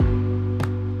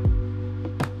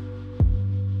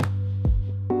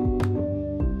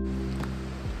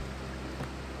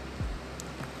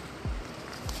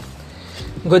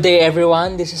Good day,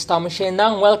 everyone. This is Thomas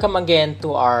Shenang. Welcome again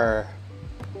to our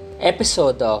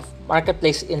episode of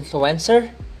Marketplace Influencer.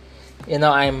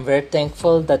 I'm very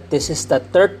thankful that this is the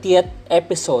 30th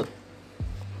episode.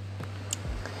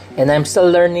 And I'm still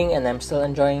learning and I'm still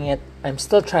enjoying it. I'm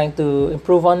still trying to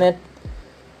improve on it.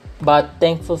 But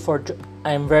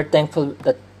I'm very thankful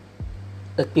that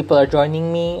people are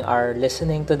joining me, are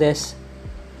listening to this.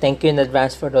 Thank you in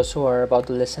advance for those who are about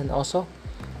to listen also.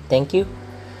 Thank you.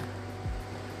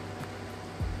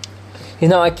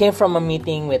 I came from a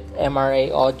meeting with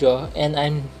MRA Audio and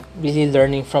I'm really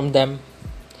learning from them.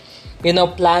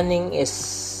 Planning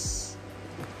is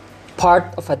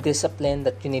part of a discipline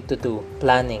that you need to do,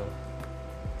 planning.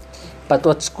 But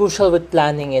what's crucial with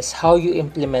planning is how you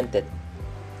implement it.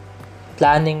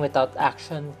 Planning without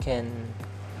action can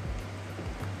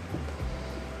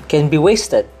be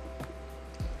wasted.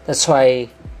 That's why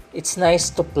it's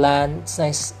nice to plan. It's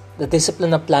nice. The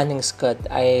discipline of planning is good.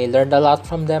 I learned a lot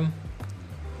from them.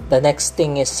 The next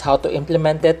thing is how to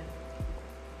implement it.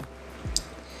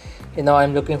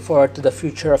 I'm looking forward to the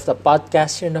future of the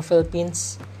podcast here in the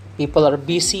Philippines. People are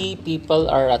busy. People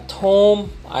are at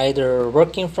home, either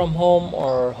working from home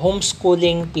or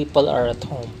homeschooling. People are at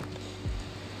home.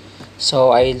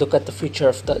 So I look at the future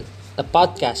of the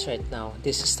podcast right now.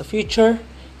 This is the future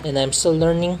and I'm still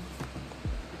learning.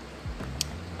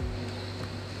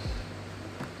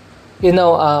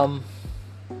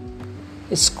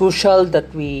 It's crucial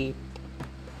that we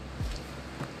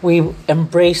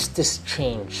embrace this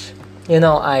change.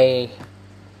 I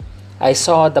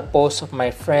saw the post of my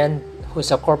friend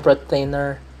who's a corporate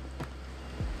trainer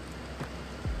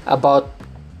about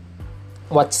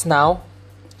what's now.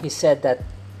 He said that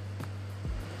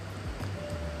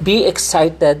be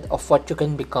excited of what you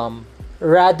can become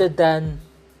rather than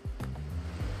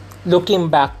looking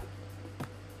back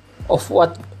of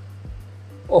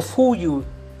who you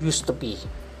used to be.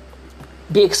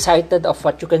 Be excited of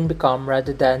what you can become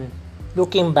rather than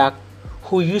looking back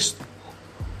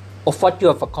of what you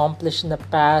have accomplished in the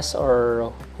past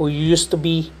or who you used to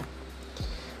be.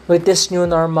 With this new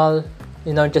normal,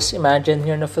 just imagine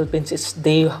here in the Philippines, it's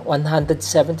day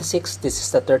 176. This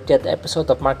is the 30th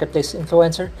episode of Marketplace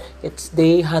Influencer. It's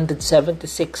day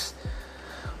 176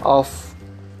 of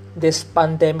this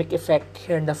pandemic effect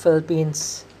here in the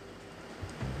Philippines.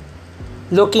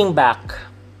 Looking back,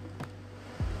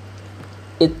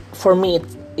 for me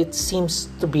it seems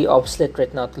to be obsolete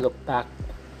right now to look back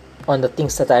on the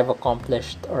things that I've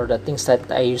accomplished or the things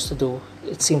that I used to do.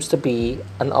 It seems to be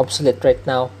an obsolete right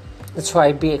now. That's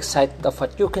why be excited of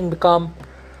what you can become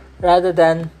rather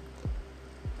than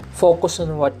focus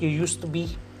on what you used to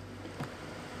be.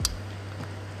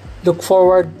 Look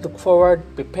forward,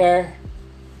 prepare,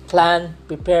 plan,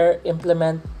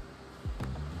 implement,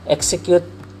 execute,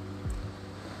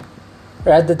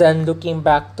 rather than looking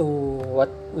back to what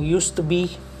we used to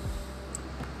be.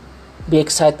 Be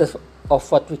excited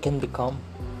of what we can become.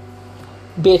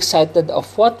 Be excited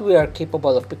of what we are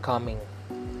capable of becoming.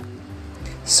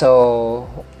 So,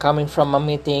 coming from a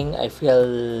meeting, I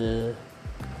feel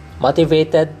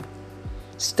motivated,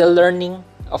 still learning.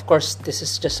 Of course, this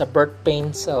is just a birth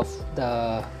pains of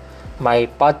my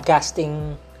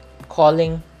podcasting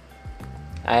calling.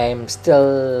 I'm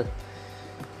still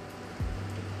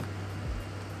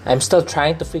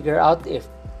trying to figure out if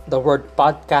the word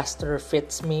podcaster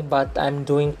fits me, but I'm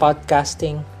doing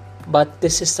podcasting. But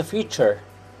this is the future.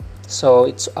 So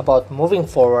it's about moving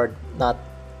forward, not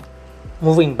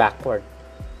moving backward.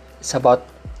 It's about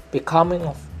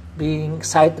being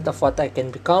excited of what I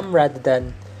can become rather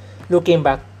than looking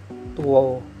back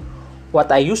to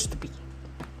what I used to be.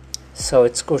 So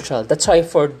it's crucial. That's why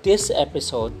for this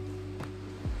episode,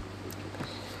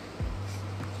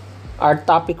 our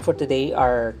title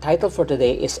for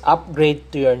today is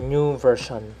upgrade to your new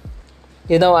version.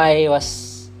 I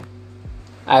was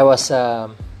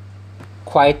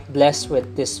quite blessed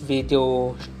with this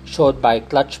video showed by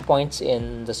Clutch Points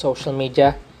in the social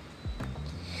media.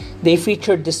 They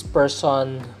featured this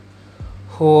person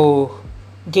who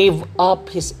gave up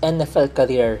his NFL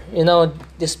career.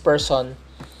 This person,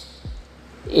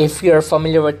 if you're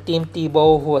familiar with Tim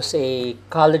Tebow, who was a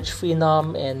college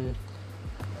phenom and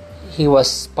he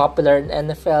was popular in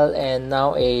NFL and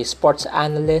now a sports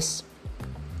analyst.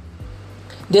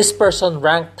 This person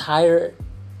ranked higher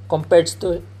than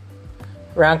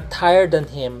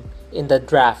him in the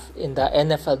draft, in the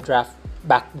NFL draft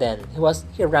back then.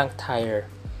 He ranked higher.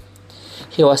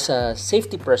 He was a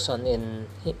safety person in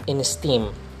his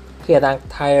team. He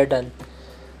ranked higher than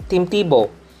Tim Tebow.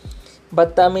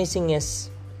 But the amazing is,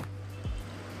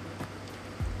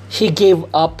 he gave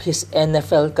up his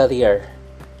NFL career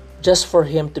just for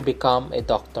him to become a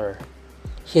doctor.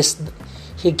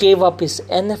 He gave up his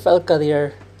NFL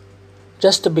career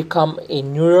just to become a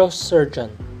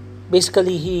neurosurgeon.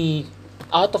 Basically, he,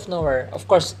 out of nowhere, of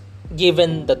course,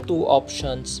 given the two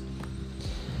options,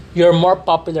 you're more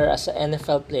popular as an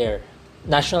NFL player,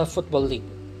 National Football League.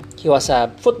 He was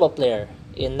a football player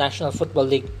in National Football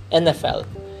League, NFL,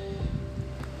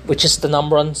 which is the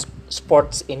number one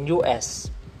sports in US.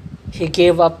 He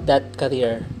gave up that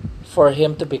career for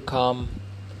him to become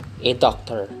a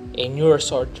doctor, a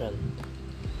neurosurgeon.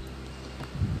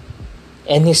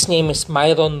 And his name is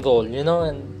Myron Rolle,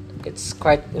 and it's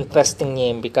quite interesting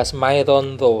name because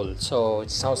Myron Rolle, so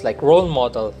it sounds like role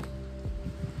model.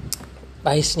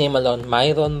 By his name alone,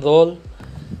 Myron Rolle,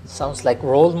 sounds like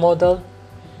role model.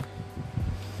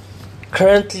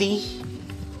 Currently,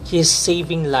 he is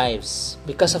saving lives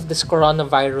because of this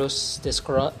coronavirus, this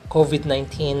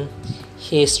COVID-19.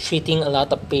 He is treating a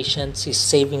lot of patients. He's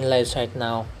saving lives right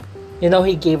now.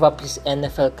 He gave up his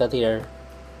NFL career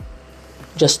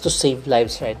just to save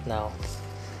lives right now.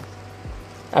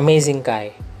 Amazing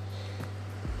guy.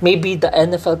 Maybe the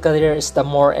NFL career is the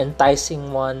more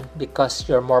enticing one because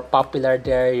you're more popular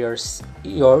there.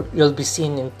 You'll be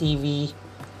seen in TV.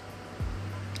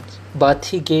 But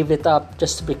he gave it up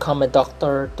just to become a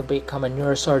doctor, to become a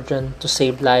neurosurgeon, to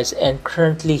save lives. And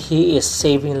currently he is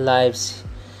saving lives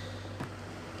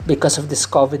because of this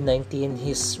COVID-19.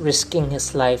 He's risking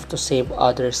his life to save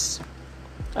others.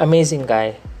 Amazing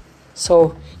guy.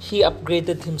 So he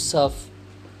upgraded himself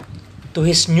to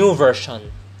his new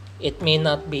version. It may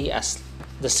not be as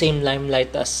the same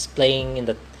limelight as playing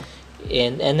in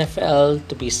NFL,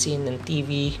 to be seen in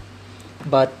TV,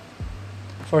 but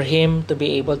for him to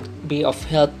be able to be of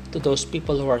help to those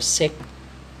people who are sick,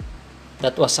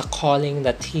 that was a calling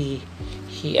that he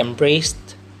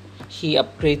embraced. He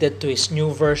upgraded to his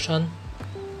new version.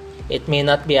 It may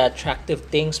not be an attractive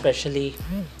thing, especially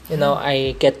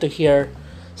I get to hear,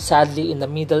 sadly, in the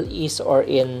Middle East or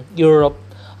in Europe,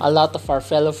 a lot of our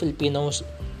fellow Filipinos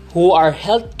who are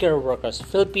healthcare workers,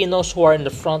 Filipinos who are in the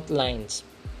front lines,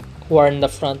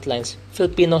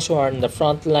 Filipinos who are in the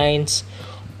front lines,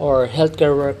 or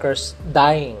healthcare workers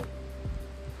dying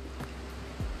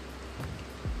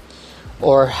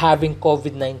or having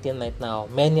COVID-19 right now.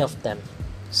 Many of them,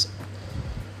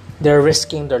 they're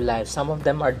risking their lives. Some of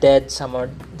them are dead, some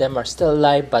of them are still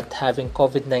alive, but having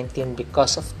COVID-19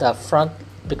 because of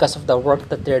the work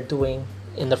that they're doing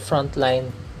in the front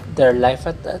line, their life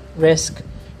at risk.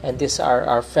 And these are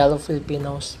our fellow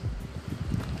Filipinos,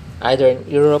 either in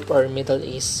Europe or Middle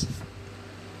East.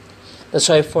 That's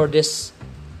why for this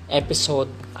episode,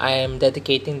 I am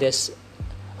dedicating this: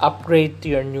 upgrade to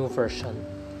your new version.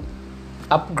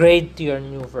 Upgrade to your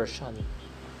new version.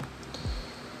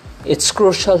 It's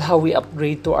crucial how we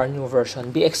upgrade to our new version.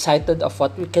 Be excited of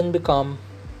what we can become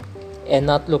and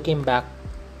not looking back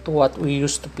to what we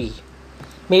used to be.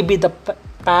 Maybe the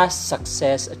past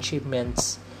success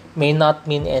achievements may not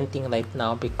mean anything right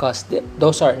now because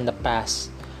those are in the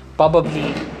past.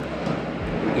 Probably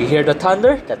you hear the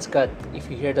thunder, that's good.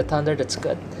 If you hear the thunder, that's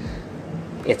good.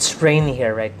 It's rainy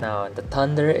here right now and the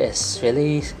thunder is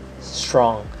really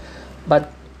strong. But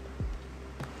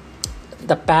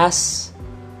the past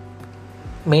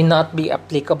may not be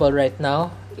applicable right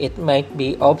now. It might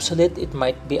be obsolete. It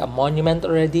might be a monument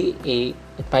already.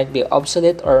 It might be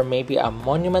obsolete or maybe a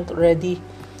monument already.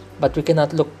 But we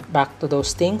cannot look back to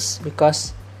those things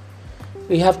because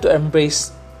we have to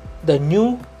embrace the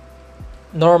new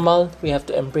normal. We have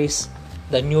to embrace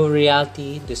the new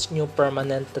reality, this new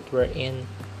permanent that we're in.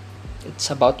 It's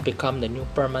about to become the new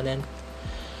permanent.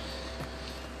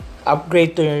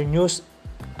 Upgrade to your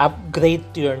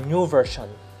new version.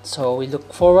 So we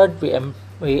look forward.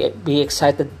 We be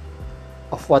excited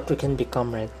of what we can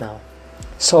become right now.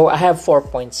 So I have 4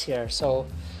 points here. So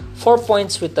 4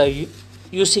 points with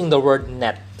using the word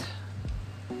net.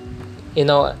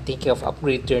 Thinking of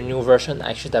upgrade to your new version,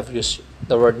 I should have used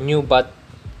the word new, but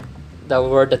the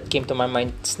word that came to my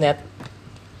mind is net.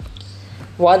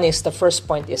 The first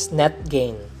point is net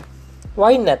gain.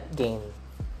 Why net gain?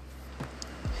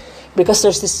 Because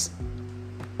there's this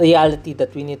reality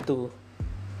that we need to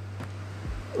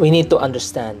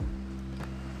understand.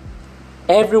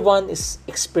 Everyone is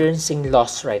experiencing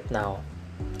loss right now.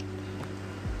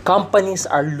 Companies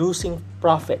are losing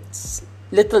profits.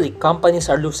 Literally, companies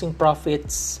are losing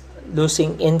profits,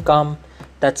 losing income.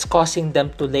 That's causing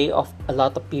them to lay off a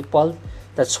lot of people.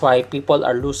 That's why people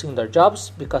are losing their jobs,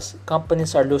 because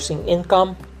companies are losing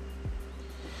income.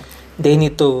 They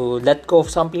need to let go of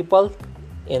some people.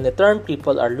 In return,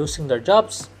 people are losing their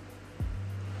jobs.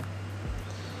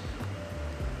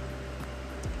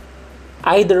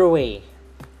 Either way,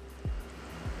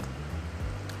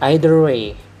 Either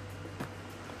way,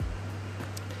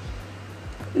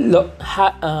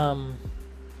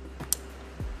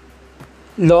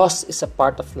 loss is a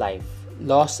part of life.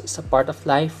 Loss is a part of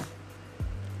life.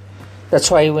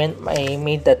 That's why when I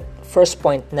made that first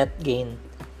point, net gain,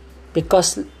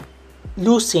 because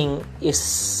losing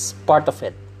is part of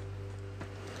it.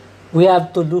 We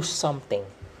have to lose something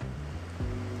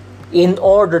in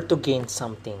order to gain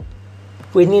something.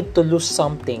 We need to lose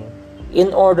something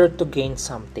in order to gain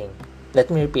something. Let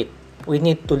me repeat. We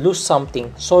need to lose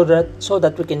something so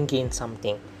that we can gain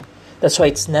something. That's why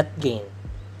it's net gain.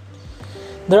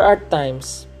 There are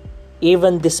times,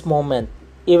 even this moment,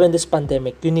 even this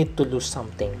pandemic, you need to lose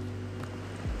something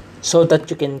so that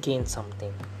you can gain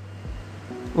something.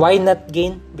 Why net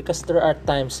gain? Because there are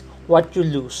times what you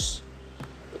lose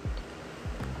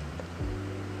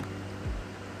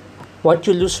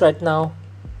right now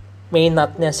may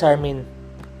not necessarily mean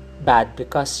bad,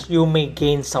 because you may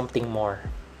gain something more.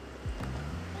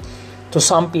 To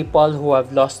some people who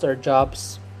have lost their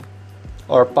jobs,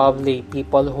 or probably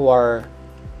people who are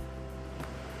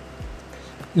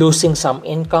losing some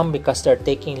income because they're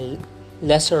taking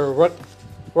lesser work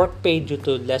pay due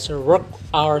to lesser work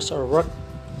hours or work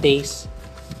days,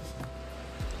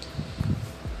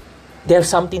 they have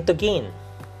something to gain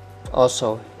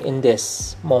also in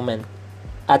this moment.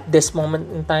 At this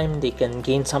moment in time, they can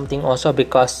gain something also,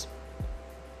 because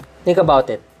think about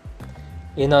it.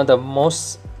 The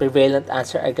most prevalent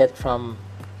answer I get from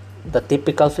the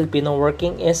typical Filipino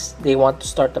working is they want to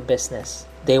start a business.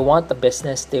 They want a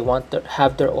business. They want to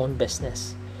have their own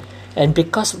business. And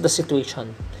because of the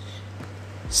situation,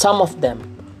 some of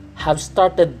them have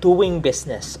started doing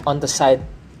business on the side.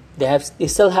 They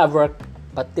still have work,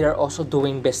 but they are also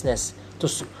doing business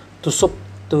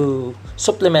to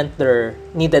supplement their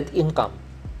needed income.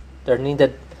 They're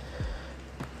needed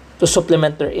to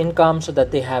supplement their income so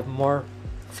that they have more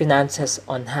finances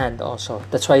on hand also.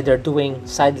 That's why they're doing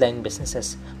sideline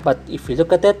businesses. But if you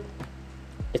look at it,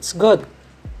 it's good.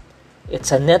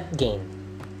 It's a net gain.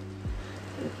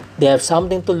 They have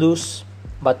something to lose,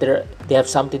 but they have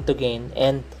something to gain.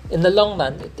 And in the long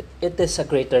run, it is a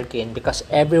greater gain, because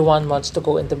everyone wants to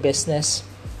go into business,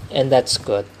 and that's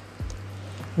good.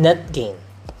 Net gain.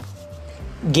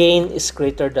 Gain is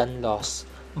greater than loss,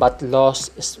 but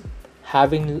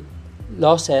having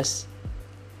losses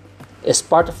is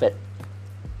part of it.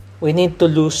 We need to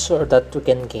lose so that we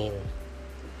can gain.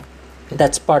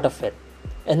 That's part of it.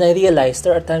 And I realize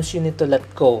there are times you need to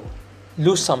let go,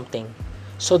 lose something,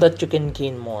 so that you can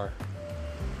gain more.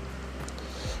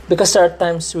 Because there are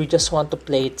times we just want to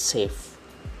play it safe.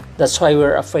 That's why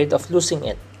we're afraid of losing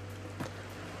it.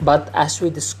 But as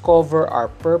we discover our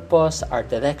purpose, our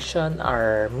direction,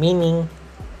 our meaning,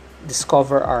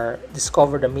 discover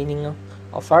the meaning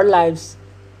of our lives,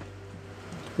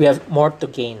 we have more to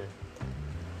gain.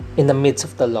 In the midst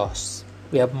of the loss,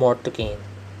 we have more to gain.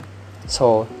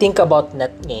 So think about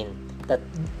net gain. The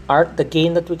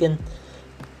gain that we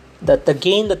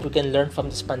can learn from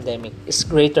this pandemic is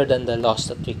greater than the loss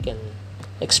that we can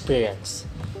experience.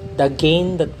 The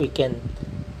gain that we can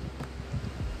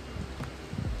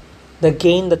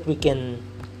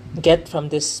get from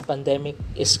this pandemic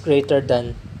is greater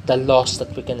than the loss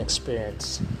that we can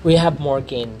experience. We have more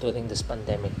gain during this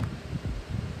pandemic.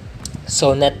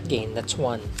 So net gain, that's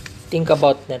one. Think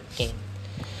about net gain.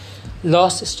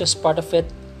 Loss is just part of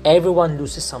it. Everyone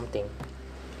loses something.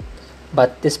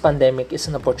 But this pandemic is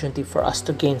an opportunity for us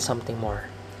to gain something more.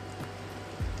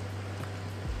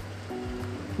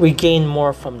 We gain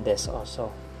more from this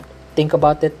also. Think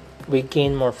about it. We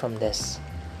gain more from this.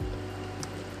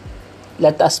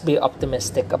 Let us be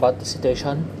optimistic about the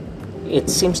situation. It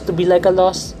seems to be like a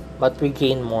loss, but we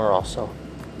gain more also.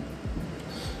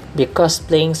 Because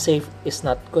playing safe is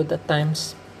not good at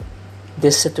times,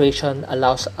 this situation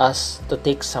allows us to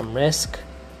take some risk,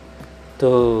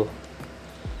 to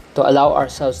allow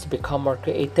ourselves to become more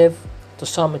creative. To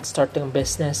some, it's starting a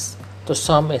business. To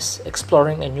some, it's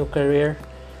exploring a new career,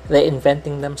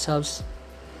 reinventing themselves.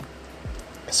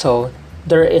 So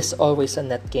there is always a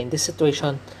net gain. This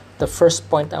situation, the first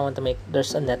point I want to make,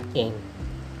 there's a net gain.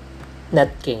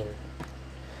 Net gain.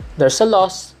 There's a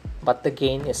loss, but the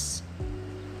gain is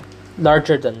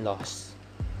larger than loss.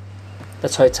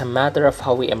 That's why it's a matter of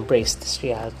how we embrace this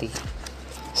reality.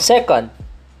 Second,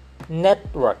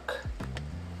 network.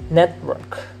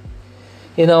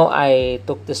 I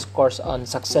took this course on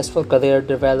successful career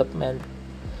development.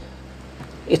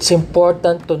 It's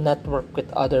important to network with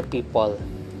other people.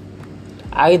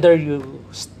 Either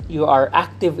you are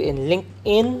active in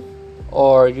LinkedIn,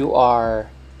 or you are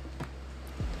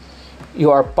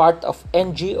you are part of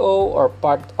NGO or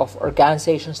part of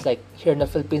organizations like here in the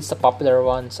Philippines, the popular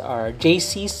ones are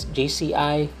JCs,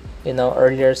 JCI.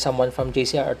 Earlier someone from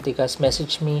JCI Ortigas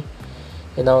messaged me.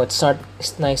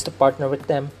 It's nice to partner with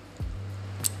them.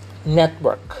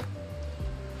 Network.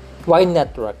 Why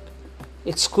network?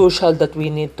 It's crucial that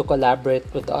we need to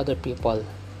collaborate with other people.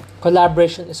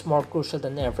 Collaboration is more crucial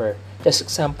than ever. Just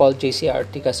example, JCI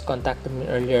Ortigas contacted me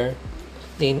earlier.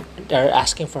 They're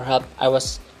asking for help. I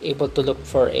was able to look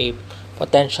for a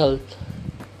potential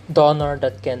donor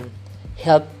that can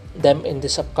help them in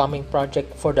this upcoming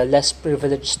project for the less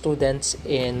privileged students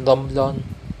in Romblon.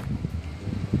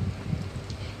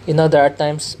 There are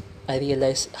times I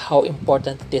realize how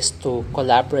important it is to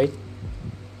collaborate,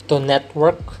 to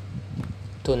network,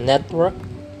 to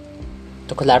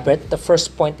collaborate. The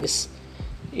first point is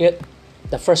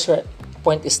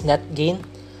net gain.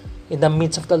 In the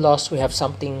midst of the loss, we have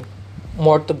something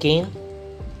more to gain.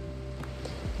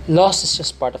 Loss is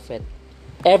just part of it.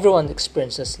 Everyone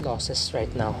experiences losses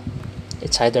right now.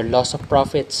 It's either loss of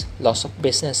profits, loss of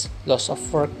business, loss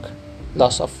of work,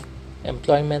 loss of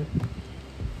employment.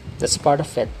 That's part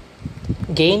of it.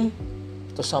 Gain,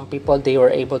 to some people, they were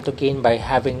able to gain by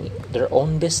having their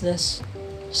own business.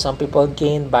 Some people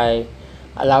gain by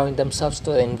allowing themselves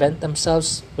to invent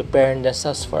themselves, preparing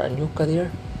themselves for a new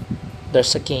career.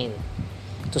 There's a gain.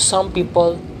 To some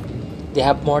people, they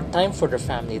have more time for their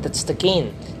family. That's the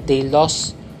gain. They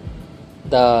lost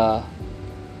the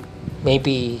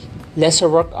maybe lesser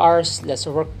work hours,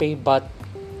 lesser work pay, but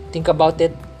think about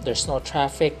it. There's no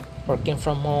traffic, working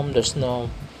from home.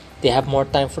 They have more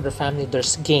time for their family.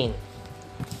 There's gain.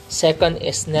 Second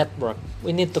is network.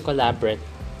 We need to collaborate.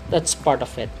 That's part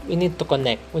of it. We need to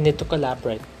connect. We need to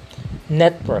collaborate.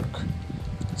 Network.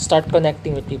 Start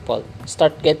connecting with people.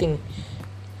 Start getting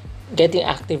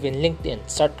active in LinkedIn.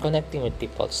 Start connecting with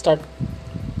people. Start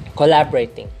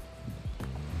collaborating.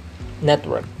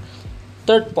 Network.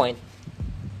 Third point.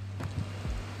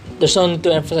 There's no need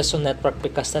to emphasize on network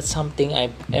because that's something I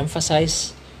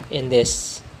emphasize in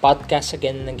this podcast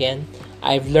again and again.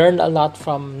 I've learned a lot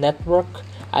from network.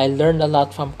 I learned a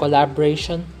lot from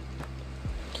collaboration.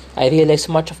 I realized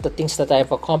much of the things that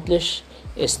I've accomplished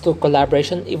is through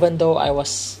collaboration, even though I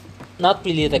was not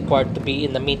really required to be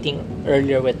in the meeting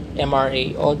earlier with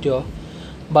MRA Audio,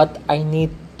 but I need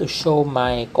to show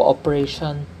my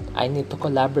cooperation. I need to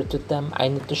collaborate with them. I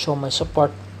need to show my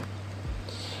support.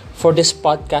 For this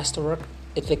podcast to work,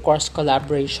 it requires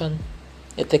collaboration.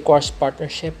 It requires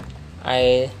partnership.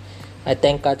 I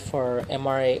thank God for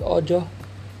MRA Audio.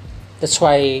 That's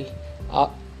why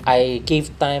I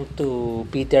gave time to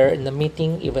be there in the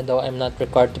meeting, even though I'm not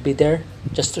required to be there,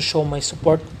 just to show my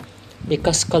support.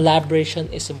 Because collaboration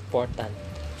is important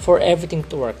for everything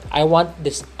to work. I want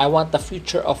the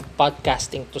future of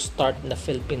podcasting to start in the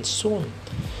Philippines soon.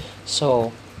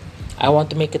 So I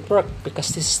want to make it work because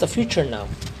this is the future now.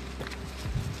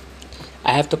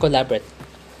 I have to collaborate.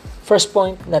 First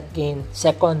point, net gain.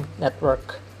 Second,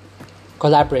 network.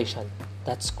 Collaboration.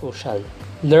 That's crucial.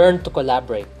 Learn to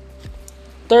collaborate.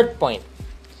 Third point,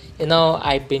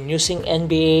 I've been using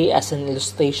NBA as an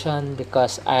illustration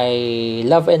because I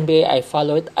love NBA. I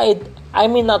follow it. I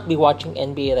may not be watching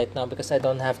NBA right now because I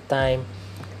don't have time,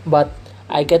 but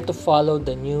I get to follow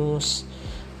the news,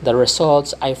 the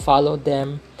results. I follow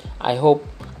them. I hope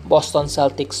Boston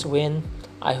Celtics win.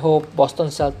 I hope Boston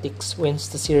Celtics wins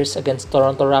the series against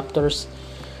Toronto Raptors.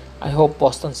 I hope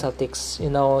Boston Celtics,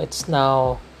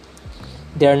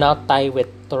 they're now tied with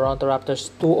Toronto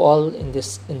Raptors 2-all in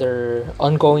their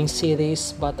ongoing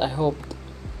series, but I hope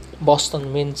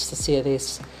Boston wins the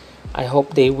series. I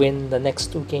hope they win the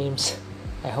next 2 games.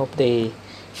 I hope they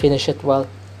finish it well.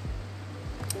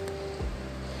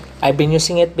 I've been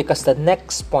using it because the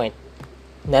next point,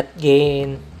 net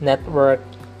gain, network.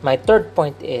 My third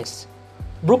point is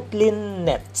Brooklyn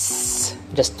Nets.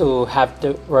 Just to have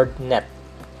the word net.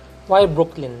 Why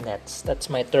Brooklyn Nets? That's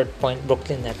my third point,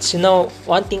 Brooklyn Nets.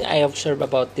 One thing I observed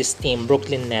about this team,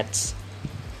 Brooklyn Nets,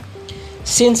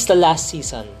 since the last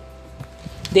season,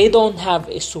 they don't have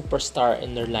a superstar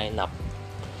in their lineup.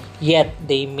 Yet,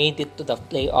 they made it to the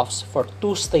playoffs for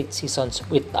 2 straight seasons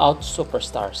without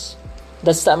superstars.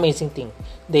 That's the amazing thing.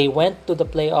 They went to the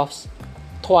playoffs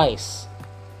twice.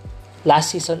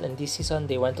 Last season and this season,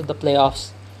 they went to the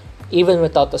playoffs even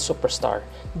without a superstar.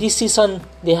 This season,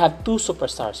 they have 2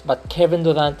 superstars, but Kevin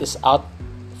Durant is out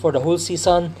for the whole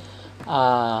season.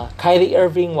 Kyrie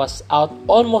Irving was out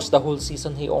almost the whole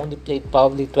season. He only played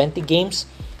probably 20 games.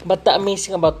 But the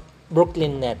amazing about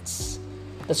Brooklyn Nets,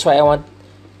 that's why I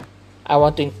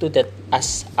want to include that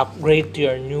as upgrade to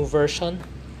your new version.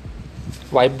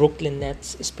 Why Brooklyn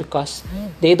Nets? Is because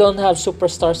they don't have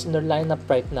superstars in their lineup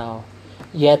right now.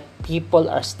 Yet people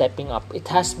are stepping up. It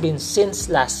has been since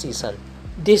last season.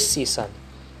 This season.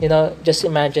 Just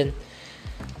imagine,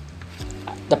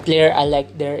 the player I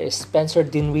like there is Spencer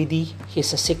Dinwiddie.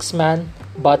 He's a 6-man,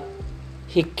 but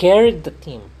he carried the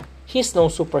team. He's no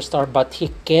superstar, but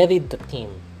he carried the team.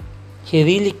 He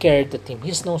really carried the team.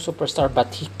 He's no superstar,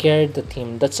 but he carried the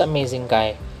team. That's an amazing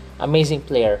guy. Amazing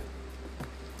player.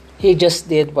 He just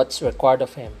did what's required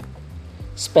of him.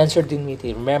 Spencer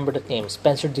Dinwiddie. Remember the name.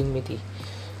 Spencer Dinwiddie.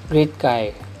 Great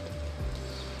guy.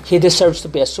 He deserves to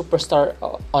be a superstar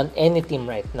on any team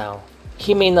right now.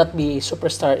 He may not be a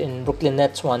superstar in Brooklyn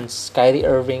Nets once Kyrie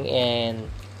Irving and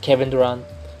Kevin Durant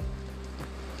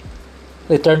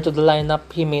return to the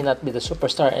lineup. He may not be the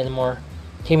superstar anymore.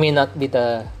 He may not be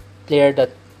the player that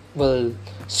will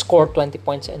score 20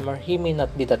 points anymore. He may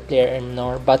not be that player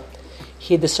anymore, but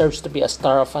he deserves to be a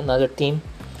star of another team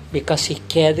because he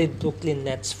carried Brooklyn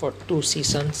Nets for 2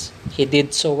 seasons. He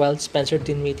did so well. Spencer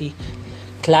Dinwiddie.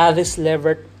 Caris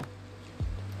LeVert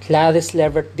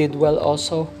did well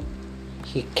also.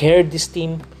 He carried this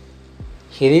team.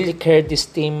 He really carried this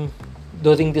team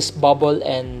during this bubble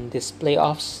and this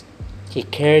playoffs. He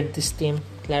carried this team.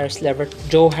 Caris LeVert.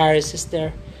 Joe Harris is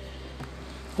there.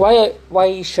 Why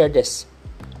I share this?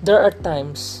 There are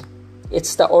times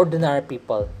it's the ordinary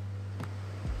people.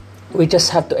 We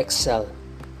just have to excel.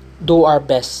 Do our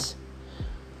best.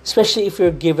 Especially if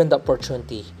you're given the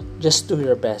opportunity. Just do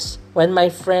your best. When my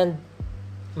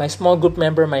small group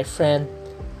member, my friend,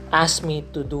 asked me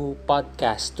to do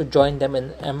podcasts, to join them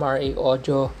in MRA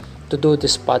Audio, to do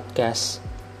this podcast,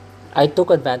 I took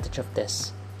advantage of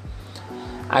this.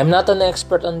 I'm not an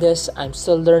expert on this. I'm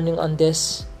still learning on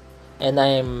this. And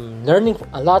I'm learning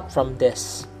a lot from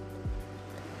this.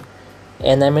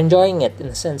 And I'm enjoying it in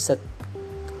the sense that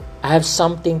I have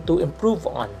something to improve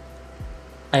on.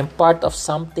 I'm part of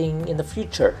something in the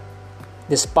future.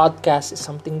 This podcast is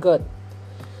something good.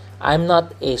 I'm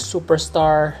not a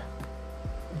superstar.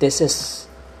 This is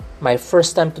my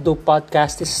first time to do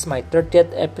podcast. This is my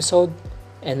 30th episode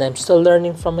and I'm still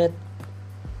learning from it.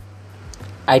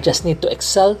 I just need to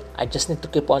excel. I just need to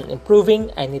keep on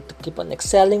improving. I need to keep on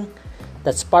excelling.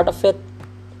 That's part of it.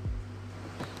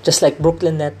 Just like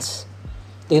Brooklyn Nets,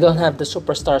 they don't have the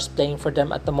superstars playing for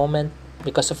them at the moment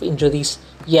because of injuries.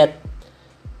 Yet,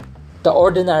 the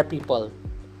ordinary people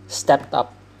stepped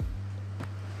up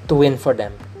to win for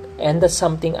them. And that's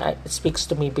something it speaks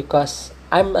to me because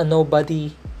I'm a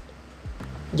nobody.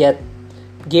 Yet,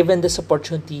 given this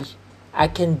opportunity, I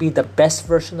can be the best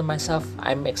version of myself.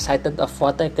 I'm excited of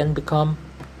what I can become.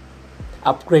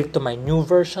 Upgrade to my new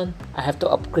version. I have to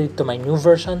upgrade to my new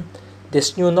version.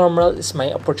 This new normal is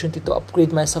my opportunity to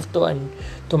upgrade myself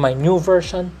to my new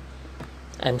version.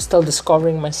 I'm still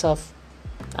discovering myself.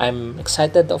 I'm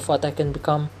excited of what I can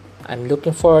become. I'm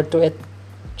looking forward to it.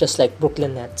 Just like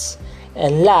Brooklyn Nets.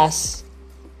 And last,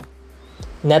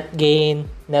 net gain,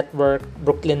 network,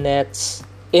 Brooklyn Nets,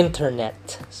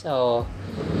 internet. So,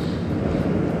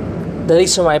 the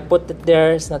reason why I put it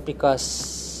there is not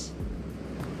because,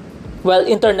 well,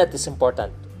 internet is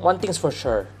important. One thing's for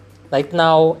sure. Right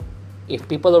now, if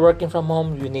people are working from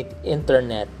home, you need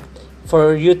internet.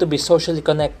 For you to be socially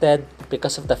connected,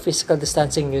 because of the physical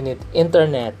distancing, you need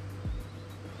internet.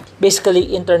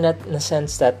 Basically, internet in the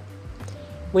sense that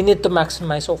we need to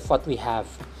maximize of what we have.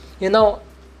 In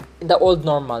the old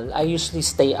normal, I usually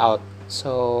stay out.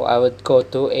 So, I would go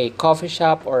to a coffee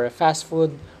shop or a fast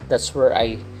food. That's where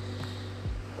I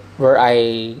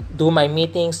do my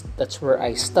meetings. That's where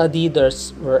I study.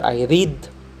 That's where I read.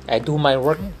 I do my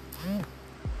work.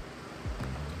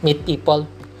 Meet people.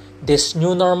 This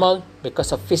new normal,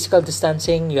 because of physical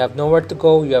distancing, you have nowhere to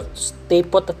go. You have to stay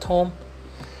put at home.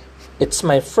 It's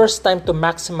my first time to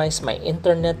maximize my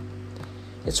internet.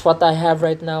 It's what I have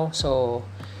right now. So,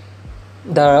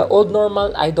 the old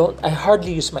normal, I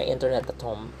hardly use my internet at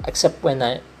home. Except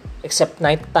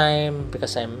nighttime,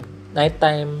 because I'm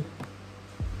nighttime.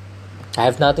 I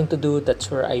have nothing to do. That's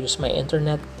where I use my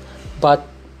internet. But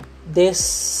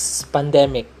this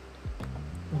pandemic,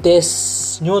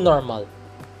 this new normal,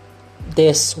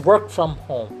 this work from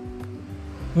home,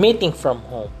 meeting from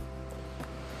home,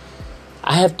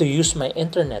 I have to use my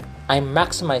internet. I'm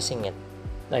maximizing it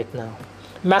right now.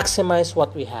 Maximize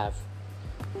what we have.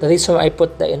 The reason why I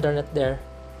put the internet there,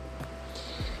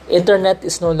 internet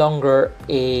is no longer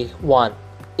a want.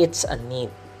 It's a need.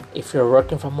 If you're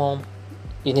working from home,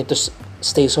 you need to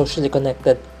stay socially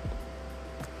connected.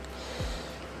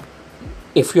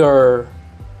 If you're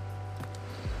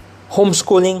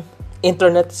homeschooling,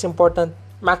 internet is important.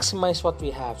 Maximize what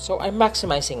we have. So I'm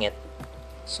maximizing it.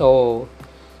 So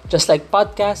Just like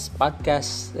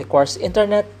podcast requires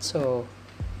internet, so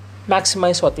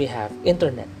maximize what we have.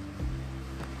 Internet.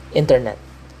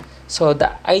 So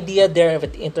the idea there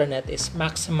with internet is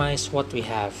maximize what we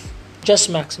have. Just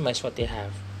maximize what you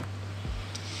have.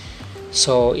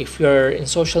 So if you're in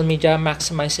social media,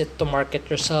 maximize it to market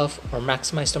yourself, or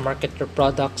maximize to market your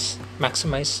products,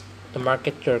 maximize to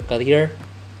market your career.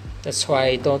 That's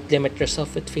why don't limit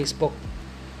yourself with Facebook.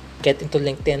 Get into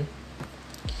LinkedIn.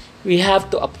 We have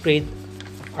to upgrade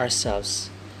ourselves.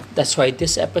 That's why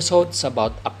this episode is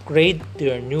about upgrade to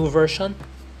your new version.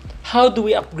 How do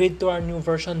we upgrade to our new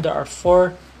version? There are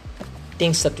 4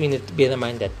 things that we need to be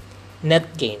reminded.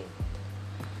 Net gain.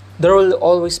 There will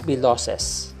always be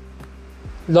losses.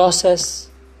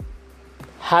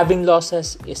 Having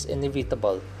losses is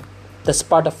inevitable. That's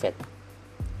part of it.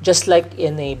 Just like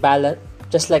in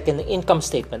an income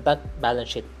statement, not balance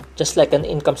sheet. Just like an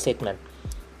income statement.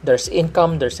 There's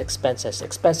income, there's expenses.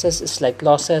 Expenses is like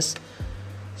losses.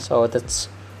 So that's,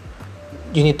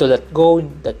 you need to let go,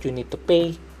 that you need to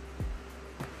pay.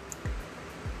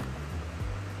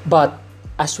 But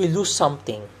as we lose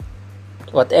something,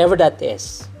 whatever that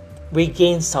is, we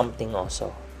gain something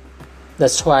also.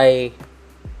 That's why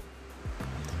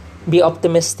be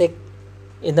optimistic.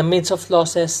 In the midst of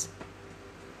losses,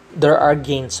 there are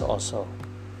gains also.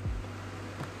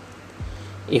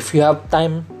 If you have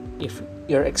time, if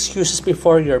your excuses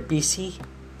before you're busy,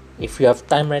 if you have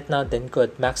time right now, then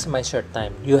good. Maximize your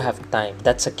time. You have time.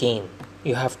 That's a gain.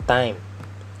 You have time.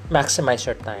 Maximize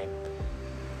your time.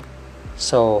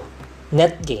 So,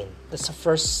 net gain. That's the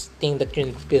first thing that you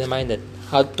need to be reminded.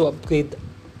 How to upgrade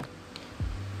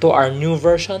to our new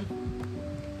version.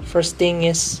 First thing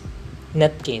is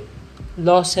net gain.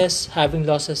 Having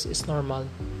losses is normal.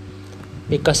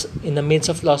 Because in the midst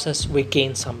of losses, we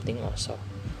gain something also.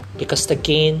 Because the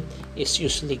gain is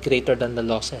usually greater than the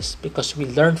losses. Because we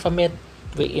learn from it,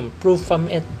 we improve from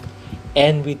it,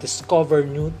 and we discover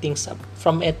new things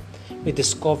from it. We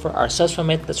discover ourselves from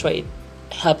it. That's why it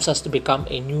helps us to become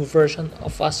a new version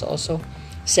of us also.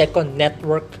 Second,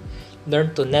 network.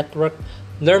 Learn to network.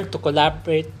 Learn to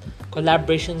collaborate.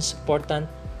 Collaboration is important.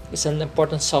 It's an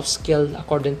important soft skill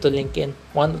according to LinkedIn.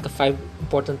 One of the 5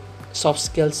 important soft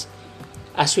skills.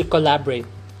 As we collaborate,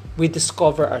 we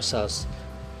discover ourselves.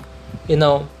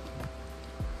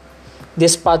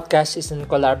 This podcast is in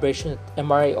collaboration with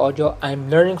MRA Audio. I'm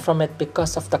learning from it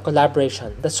because of the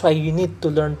collaboration. That's why you need to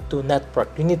learn to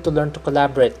network. You need to learn to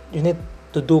collaborate. You need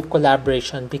to do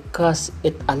collaboration because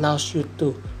it allows you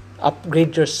to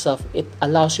upgrade yourself. It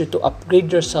allows you to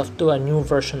upgrade yourself to a new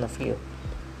version of you.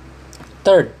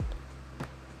 Third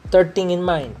thing in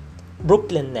mind,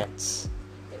 Brooklyn Nets.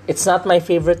 It's not my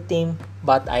favorite team,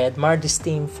 but I admire this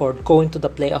team for going to the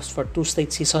playoffs for 2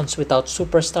 straight seasons without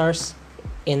superstars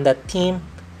in that team.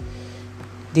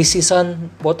 This season,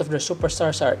 both of their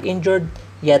superstars are injured,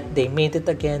 yet they made it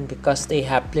again because they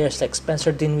have players like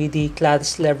Spencer Dinwiddie,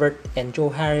 Gladys Levert, and Joe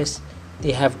Harris.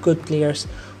 They have good players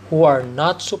who are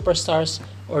not superstars,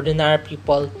 ordinary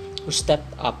people who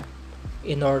stepped up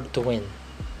in order to win.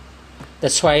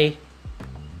 That's why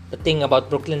the thing about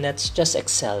Brooklyn Nets, just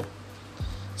excel.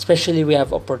 Especially we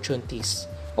have opportunities.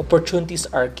 Opportunities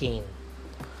are gain.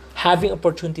 Having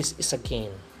opportunities is a gain.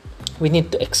 We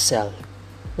need to excel.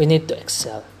 We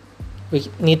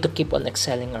need to keep on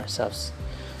excelling ourselves.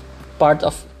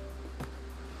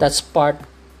 That's part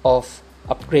of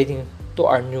upgrading to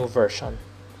our new version.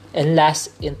 And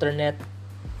last, internet.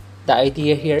 The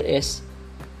idea here is,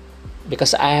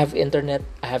 because I have internet,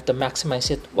 I have to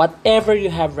maximize it. Whatever you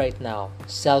have right now,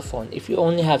 cell phone. If you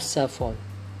only have cell phone,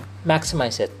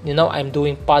 maximize it. I'm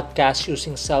doing podcasts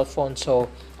using cell phone, so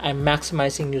I'm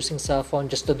maximizing using cell phone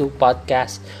just to do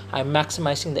podcasts. I'm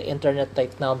maximizing the internet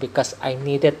right now because I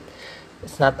need it.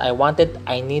 It's not I want it,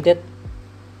 I need it.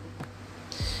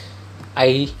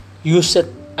 I use it,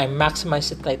 I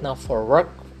maximize it right now for work,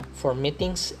 for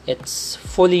meetings. It's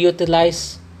fully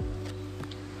utilized.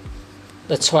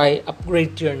 That's why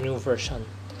upgrade to your new version.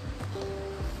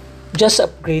 Just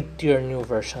upgrade to your new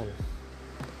version.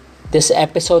 This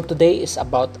episode today is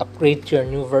about upgrade to your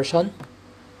new version.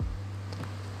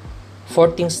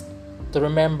 4 things to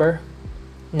remember.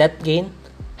 Net gain.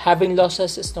 Having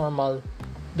losses is normal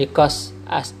because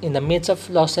as in the midst of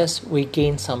losses, we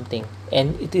gain something.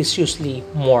 And it is usually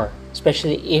more,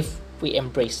 especially if we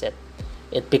embrace it.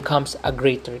 It becomes a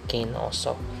greater gain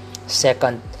also.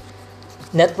 Second,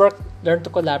 network. Learn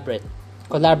to collaborate.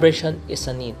 Collaboration is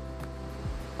a need.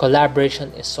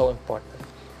 Collaboration is so important.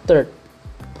 Third,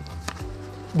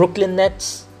 Brooklyn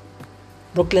Nets.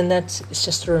 Brooklyn Nets is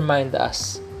just to remind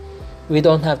us we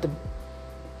don't have to.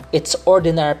 It's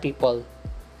ordinary people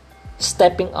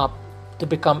stepping up to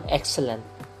become excellent,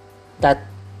 that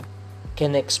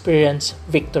can experience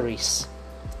victories.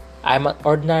 I'm an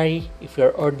ordinary. If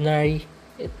you're ordinary,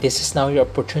 this is now your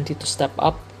opportunity to step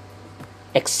up,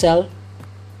 excel,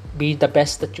 be the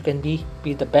best that you can be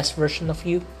the best version of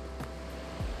you.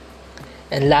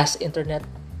 And last, internet,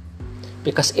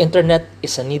 because internet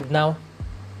is a need now.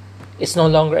 It's no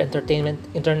longer entertainment.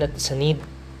 Internet is a need,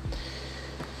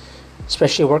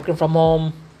 especially working from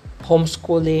home,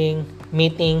 homeschooling,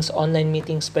 meetings, online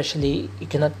meetings, especially you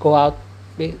cannot go out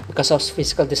because of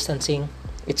physical distancing.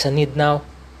 It's a need now.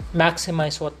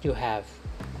 Maximize what you have.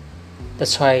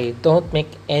 That's why don't make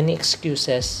any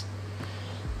excuses.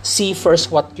 See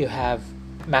first what you have,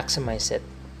 maximize it.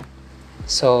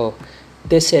 So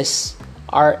this is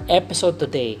our episode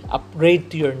today. Upgrade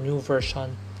to your new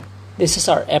version. This is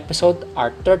our episode,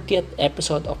 our 30th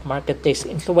episode of Marketplace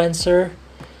Influencer,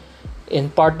 in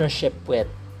partnership with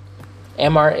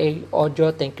MRA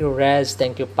Audio. Thank you, Rez.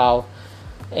 Thank you, Pao.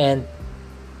 And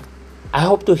I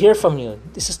hope to hear from you.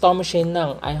 This is Tommy Shane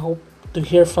Nang. I hope to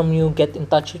hear from you. Get in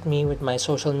touch with me with my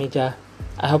social media.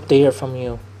 I hope to hear from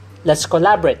you. Let's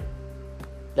collaborate.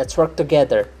 Let's work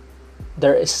together.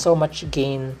 There is so much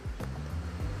gain.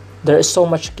 There is so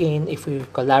much gain if we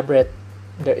collaborate.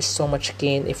 There is so much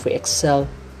gain if we excel.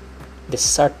 This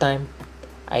is our time.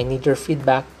 I need your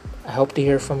feedback. I hope to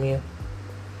hear from you.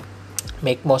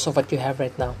 Make most of what you have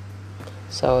right now.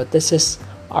 So this is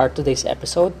our today's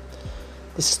episode.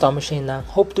 This is Tommy Shane Nang.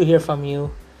 Hope to hear from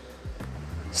you.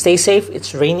 Stay safe.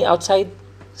 It's rainy outside.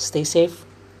 Stay safe.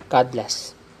 God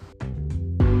bless.